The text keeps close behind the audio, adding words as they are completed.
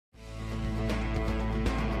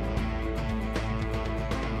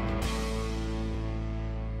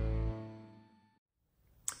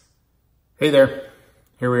Hey there,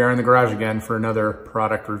 here we are in the garage again for another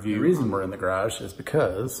product review. The reason we're in the garage is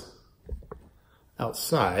because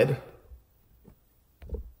outside,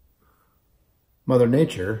 Mother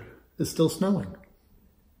Nature is still snowing.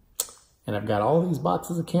 And I've got all these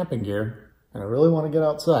boxes of camping gear, and I really want to get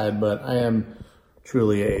outside, but I am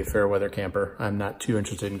truly a fair weather camper. I'm not too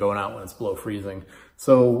interested in going out when it's below freezing.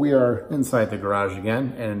 So we are inside the garage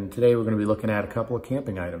again, and today we're going to be looking at a couple of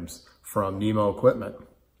camping items from Nemo equipment.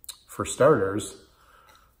 For starters,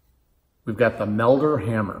 we've got the Meldr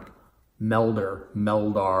hammer.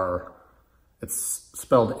 Meldr. It's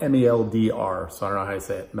spelled M-E-L-D-R, so I don't know how you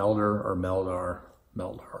say it. Meldr or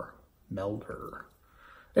Meldr.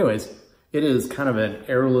 Anyways, it is kind of an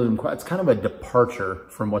heirloom. It's kind of a departure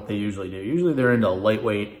from what they usually do. Usually they're into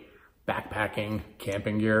lightweight backpacking,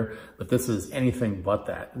 camping gear, but this is anything but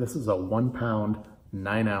that. This is a 1 pound,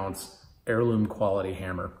 9 ounce heirloom quality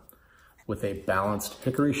hammer with a balanced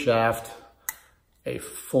hickory shaft, a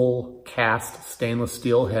full cast stainless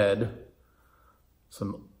steel head,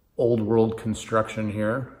 some old world construction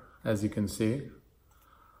here, as you can see.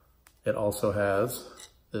 It also has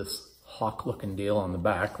this hawk looking deal on the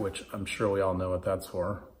back, which I'm sure we all know what that's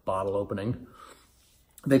for, bottle opening.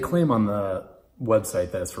 They claim on the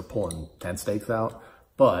website that it's for pulling tent stakes out,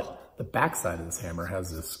 but the backside of this hammer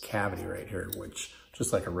has this cavity right here, which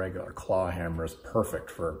just like a regular claw hammer is perfect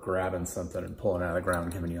for grabbing something and pulling it out of the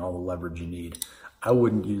ground, giving you all the leverage you need. I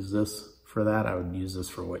wouldn't use this for that. I would use this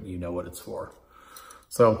for what you know what it's for.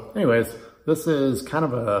 So anyways, this is kind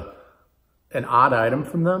of an odd item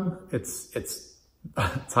from them. It's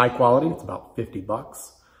high quality. It's about 50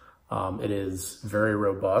 bucks. It is very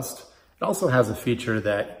robust. It also has a feature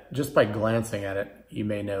that just by glancing at it, you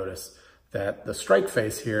may notice that the strike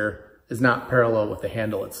face here is not parallel with the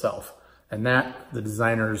handle itself. And that the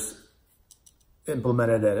designers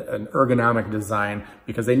implemented an ergonomic design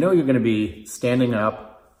because they know you're going to be standing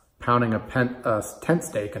up, pounding a tent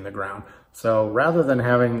stake in the ground. So rather than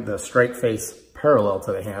having the strike face parallel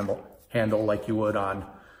to the handle like you would on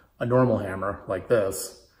a normal hammer like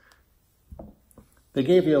this, they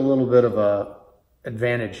gave you a little bit of a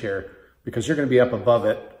advantage here because you're going to be up above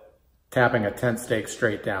it, tapping a tent stake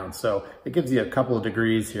straight down. So it gives you a couple of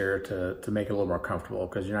degrees here to make it a little more comfortable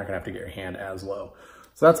because you're not gonna have to get your hand as low.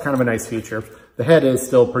 So that's kind of a nice feature. The head is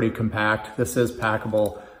still pretty compact. This is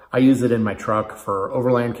packable. I use it in my truck for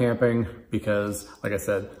overland camping because, like I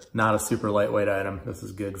said, not a super lightweight item. This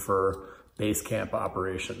is good for base camp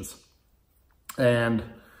operations. And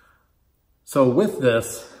so with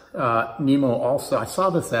this, Nemo also, I saw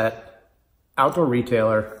this at Outdoor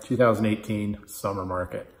Retailer 2018 Summer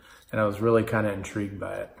Market. And I was really kind of intrigued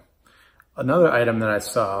by it. Another item that I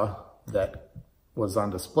saw that was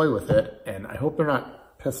on display with it, and I hope they're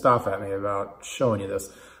not pissed off at me about showing you this,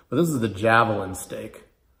 but this is the javelin stake.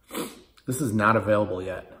 This is not available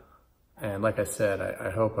yet. And like I said, I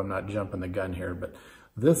hope I'm not jumping the gun here, but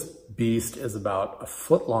this beast is about 1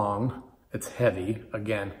 foot long. It's heavy,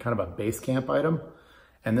 again, kind of a base camp item.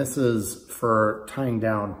 And this is for tying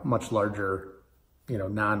down much larger,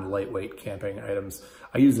 non-lightweight camping items.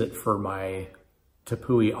 I use it for my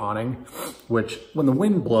Tepui awning, which when the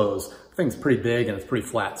wind blows, the thing's pretty big and it's pretty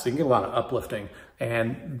flat, so you can get a lot of uplifting.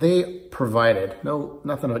 And they provided,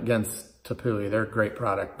 nothing against Tepui, they're a great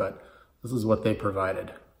product, but this is what they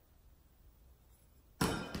provided.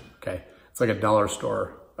 Okay, it's like a dollar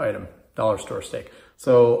store item, dollar store steak.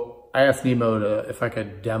 So I asked Nemo if I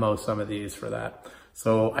could demo some of these for that.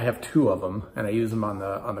 So I have 2 of them, and I use them on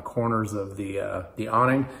the corners of the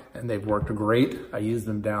awning, and they've worked great. I used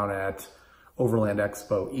them down at Overland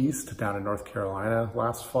Expo East down in North Carolina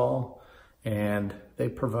last fall, and they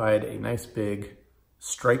provide a nice big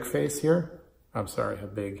strike face here. I'm sorry, a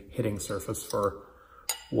big hitting surface for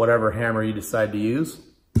whatever hammer you decide to use.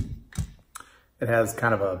 It has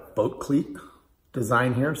kind of a boat cleat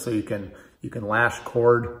design here, so you can lash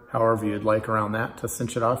cord however you'd like around that to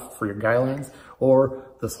cinch it off for your guy lines,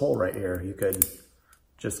 or this hole right here, you could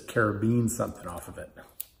just carabine something off of it.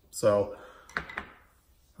 So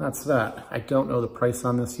that's that. I don't know the price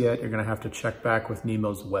on this yet. You're gonna have to check back with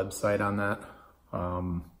Nemo's website on that.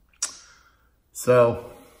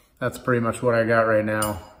 So that's pretty much what I got right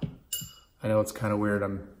now. I know it's kind of weird.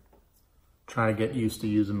 I'm trying to get used to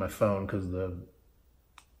using my phone because the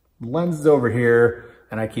lens is over here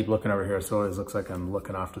and I keep looking over here, so it always looks like I'm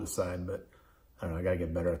looking off to the side, but I don't know, I gotta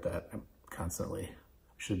get better at that. I constantly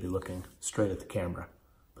should be looking straight at the camera,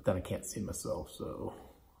 but then I can't see myself, so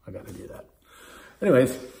I gotta do that.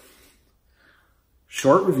 Anyways,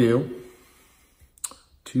 short review,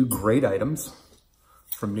 2 great items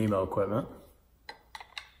from Nemo equipment.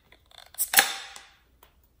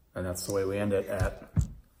 And that's the way we end it at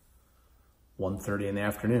 1:30 in the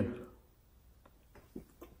afternoon.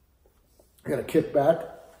 I got to kick back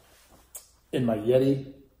in my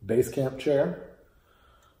Yeti base camp chair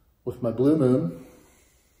with my Blue Moon,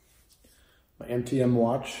 my MTM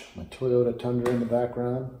watch, my Toyota Tundra in the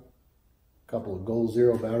background, a couple of Goal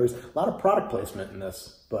Zero batteries. A lot of product placement in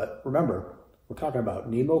this, but remember, we're talking about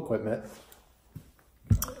Nemo equipment.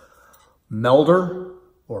 Meldr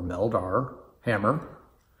or Meldr hammer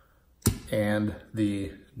and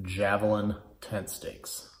the Javelin tent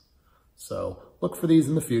stakes. So look for these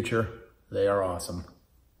in the future. They are awesome.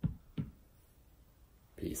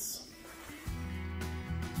 Peace.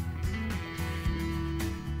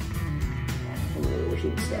 I really wish it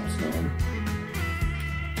would stop snowing.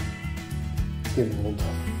 It's getting old.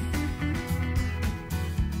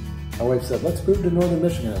 My wife said, let's move to northern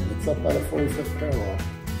Michigan. It's up by the 45th parallel.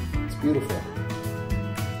 It's beautiful.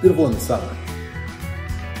 Beautiful in the summer.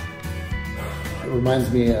 It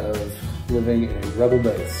reminds me of living in a rebel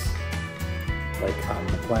base, like on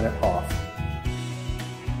the planet Hoth.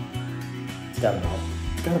 It's got a moment.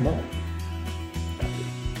 It's got a moment.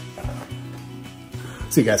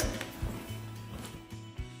 See you guys.